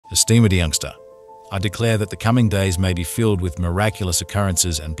Esteemed youngster, I declare that the coming days may be filled with miraculous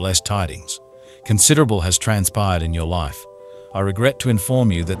occurrences and blessed tidings. Considerable has transpired in your life. I regret to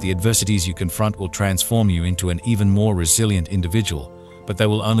inform you that the adversities you confront will transform you into an even more resilient individual, but they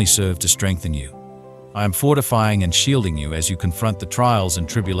will only serve to strengthen you. I am fortifying and shielding you as you confront the trials and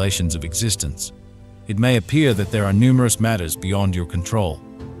tribulations of existence. It may appear that there are numerous matters beyond your control.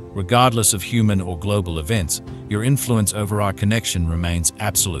 Regardless of human or global events, your influence over our connection remains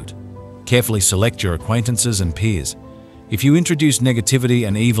absolute. Carefully select your acquaintances and peers. If you introduce negativity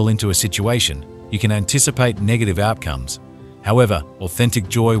and evil into a situation, you can anticipate negative outcomes. However, authentic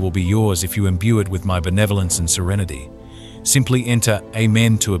joy will be yours if you imbue it with my benevolence and serenity. Simply enter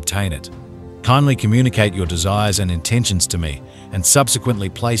Amen to obtain it. Kindly communicate your desires and intentions to me, and subsequently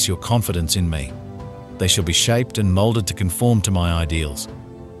place your confidence in me. They shall be shaped and molded to conform to my ideals.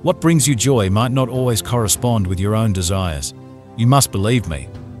 What brings you joy might not always correspond with your own desires. You must believe me.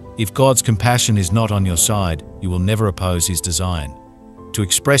 If God's compassion is not on your side, you will never oppose His design. To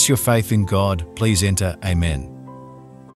express your faith in God, please enter Amen.